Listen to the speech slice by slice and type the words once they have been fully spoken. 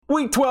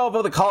Week 12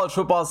 of the college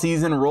football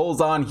season rolls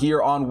on here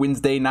on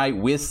Wednesday night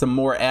with some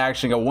more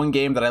action. Got one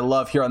game that I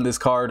love here on this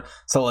card,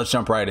 so let's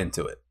jump right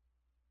into it.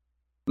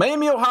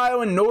 Miami,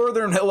 Ohio, and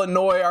Northern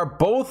Illinois are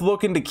both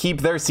looking to keep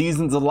their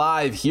seasons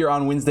alive here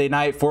on Wednesday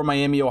night. For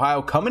Miami,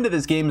 Ohio, coming to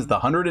this game is the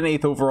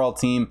 108th overall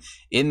team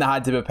in the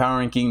Hot Tip Power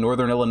Ranking.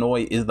 Northern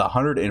Illinois is the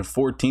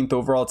 114th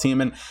overall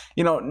team, and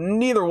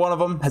neither one of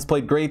them has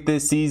played great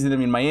this season. I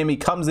mean, Miami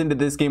comes into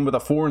this game with a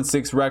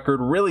 4-6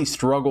 record, really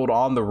struggled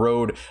on the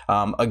road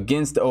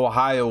against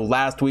Ohio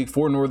last week.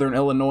 For Northern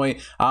Illinois,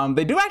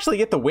 they do actually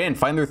get the win,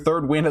 find their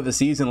third win of the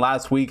season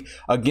last week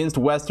against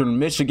Western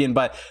Michigan,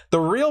 but the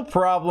real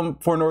problem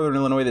for Northern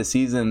Illinois this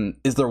season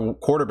is their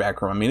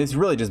quarterback room. I mean, it's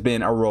really just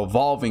been a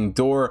revolving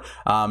door.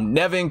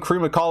 Nevin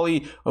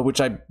Creamacali,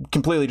 which I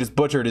completely just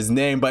butchered his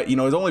name, but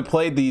has only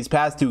played these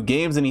past two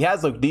games and he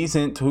has looked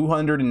decent,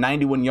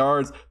 291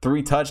 yards,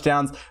 3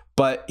 touchdowns.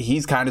 But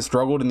he's kind of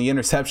struggled in the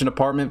interception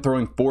department,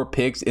 throwing 4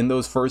 picks in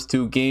those first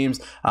 2 games.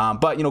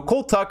 But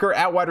Cole Tucker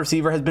at wide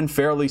receiver has been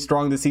fairly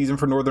strong this season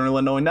for Northern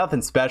Illinois.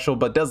 Nothing special,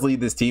 but does lead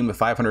this team with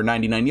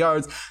 599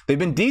 yards. They've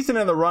been decent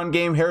in the run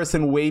game.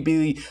 Harrison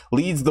Waby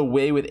leads the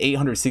way with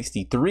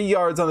 863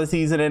 yards on the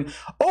season. And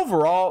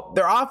overall,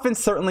 their offense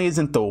certainly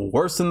isn't the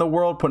worst in the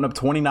world, putting up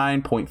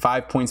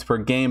 29.5 points per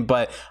game.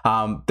 But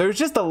there's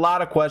just a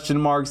lot of question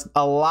marks,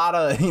 a lot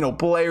of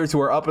players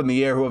who are up in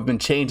the air who have been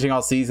changing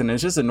all season. And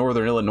it's just a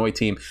Northern Illinois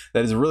team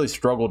that has really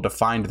struggled to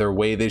find their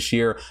way this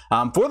year.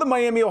 For the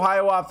Miami,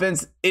 Ohio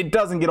offense, it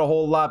doesn't get a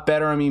whole lot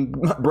better. I mean,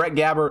 Brett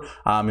Gabbert,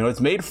 it's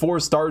made 4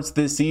 starts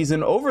this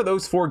season. Over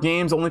those 4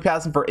 games, only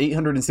passing for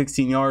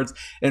 816 yards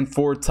and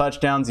 4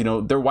 touchdowns.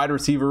 Their wide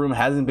receiver room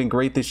hasn't been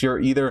great this year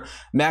either.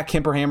 Matt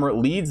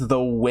Kemperhammer leads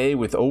the way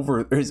with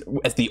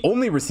as the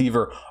only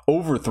receiver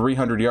over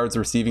 300 yards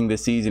receiving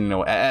this season.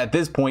 At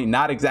this point,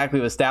 not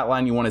exactly the stat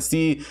line you want to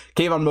see.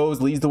 Kayvon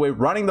Mose leads the way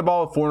running the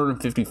ball with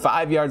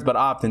 455 yards, but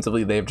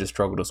offensively, they've just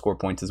struggled to score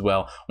points as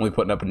well, only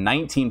putting up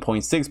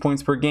 19.6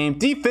 points per game.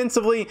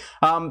 Defensively,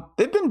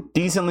 they've been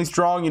decently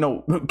strong.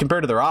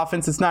 Compared to their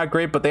offense, it's not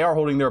great, but they are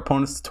holding their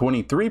opponents to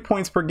 23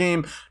 points per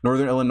game.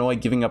 Northern Illinois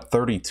giving up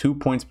 32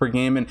 points per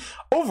game. And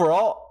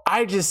overall,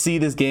 I just see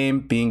this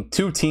game being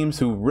 2 teams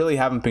who really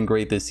haven't been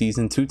great this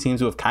season, 2 teams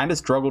who have kind of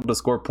struggled to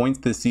score points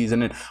this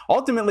season, and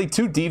ultimately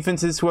 2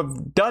 defenses who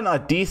have done a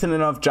decent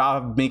enough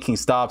job making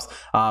stops,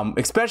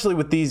 especially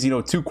with these 2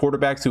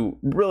 quarterbacks who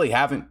really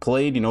haven't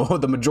played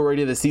the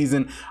majority of the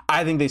season.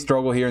 I think they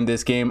struggle here in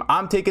this game.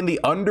 I'm taking the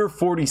under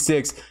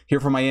 46 here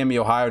for Miami,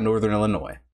 Ohio, Northern Illinois.